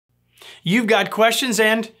You've got questions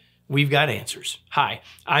and we've got answers. Hi,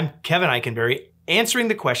 I'm Kevin Eikenberry, answering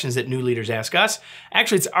the questions that new leaders ask us.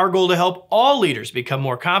 Actually, it's our goal to help all leaders become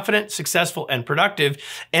more confident, successful, and productive.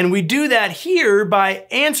 And we do that here by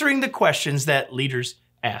answering the questions that leaders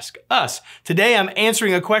ask us. Today, I'm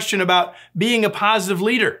answering a question about being a positive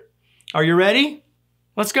leader. Are you ready?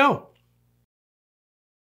 Let's go.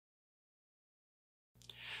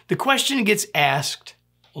 The question gets asked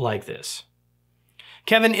like this.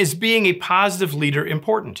 Kevin, is being a positive leader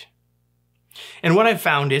important? And what I've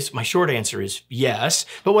found is, my short answer is yes,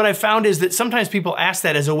 but what I've found is that sometimes people ask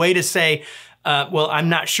that as a way to say, well, I'm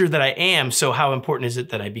not sure that I am, so how important is it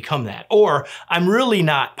that I become that? Or, I'm really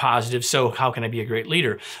not positive, so how can I be a great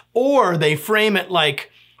leader? Or they frame it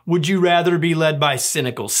like, would you rather be led by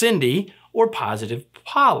cynical Cindy or positive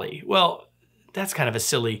Polly? Well, that's kind of a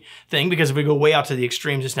silly thing because if we go way out to the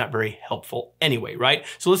extremes, it's not very helpful anyway, right?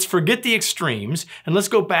 So let's forget the extremes and let's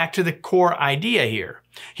go back to the core idea here.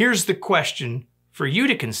 Here's the question for you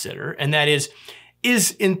to consider, and that is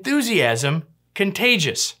enthusiasm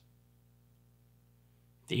contagious?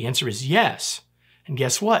 The answer is yes. And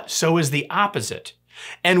guess what? So is the opposite.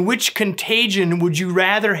 And which contagion would you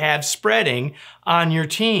rather have spreading on your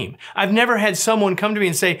team? I've never had someone come to me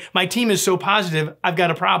and say, my team is so positive, I've got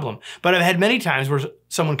a problem. But I've had many times where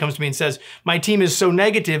someone comes to me and says, my team is so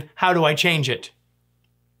negative, how do I change it?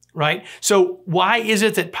 Right? So why is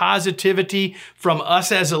it that positivity from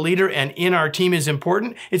us as a leader and in our team is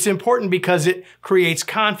important? It's important because it creates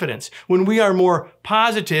confidence. When we are more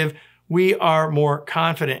positive, we are more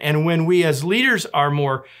confident. And when we as leaders are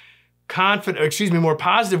more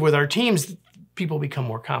positive with our teams, people become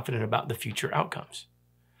more confident about the future outcomes.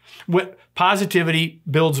 Positivity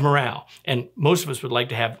builds morale, and most of us would like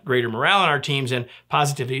to have greater morale in our teams, and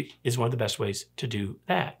positivity is one of the best ways to do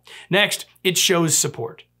that. Next, it shows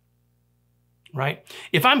support, right?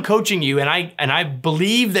 If I'm coaching you and I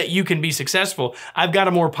believe that you can be successful, I've got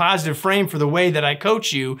a more positive frame for the way that I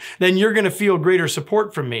coach you, then you're going to feel greater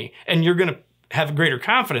support from me, and you're going to have greater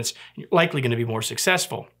confidence, and you're likely going to be more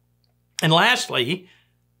successful. And lastly,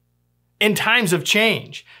 in times of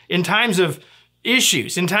change, in times of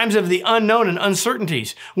issues, in times of the unknown and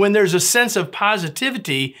uncertainties, when there's a sense of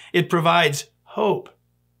positivity, it provides hope.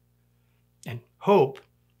 And hope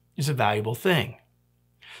is a valuable thing.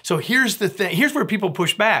 So here's the thing, here's where people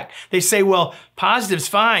push back. They say, well, positive's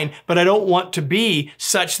fine, but I don't want to be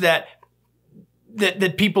such that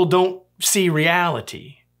people don't see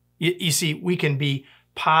reality. You see, we can be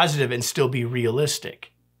positive and still be realistic.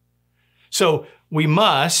 So we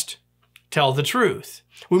must tell the truth.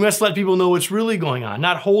 We must let people know what's really going on,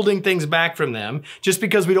 not holding things back from them just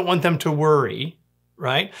because we don't want them to worry,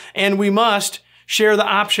 right? And we must share the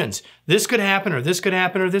options. This could happen, or this could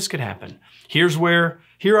happen, or this could happen. Here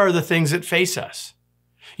are the things that face us.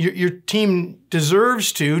 Your team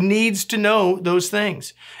needs to know those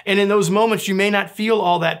things. And in those moments, you may not feel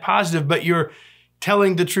all that positive, but you're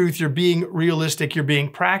telling the truth, you're being realistic, you're being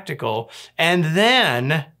practical, and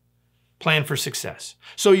then plan for success.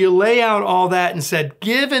 So you lay out all that and said,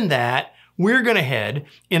 given that, we're going to head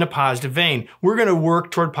in a positive vein. We're going to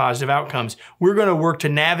work toward positive outcomes. We're going to work to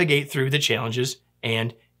navigate through the challenges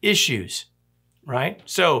and issues, right?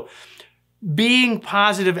 So being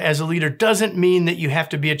positive as a leader doesn't mean that you have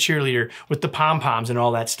to be a cheerleader with the pom-poms and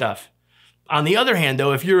all that stuff. On the other hand,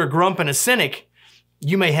 though, if you're a grump and a cynic,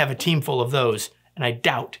 you may have a team full of those, and I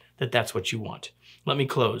doubt that that's what you want. Let me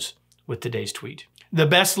close with today's tweet. The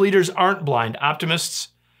best leaders aren't blind optimists,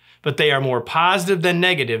 but they are more positive than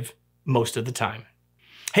negative most of the time.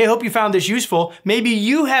 Hey, I hope you found this useful. Maybe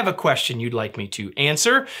you have a question you'd like me to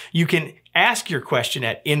answer. You can ask your question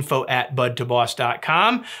at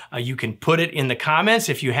info@budtoboss.com. You can put it in the comments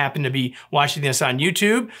if you happen to be watching this on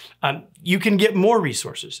YouTube. You can get more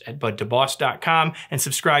resources at budtoboss.com and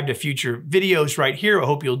subscribe to future videos right here. I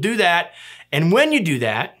hope you'll do that. And when you do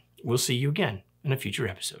that, we'll see you again in a future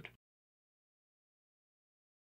episode.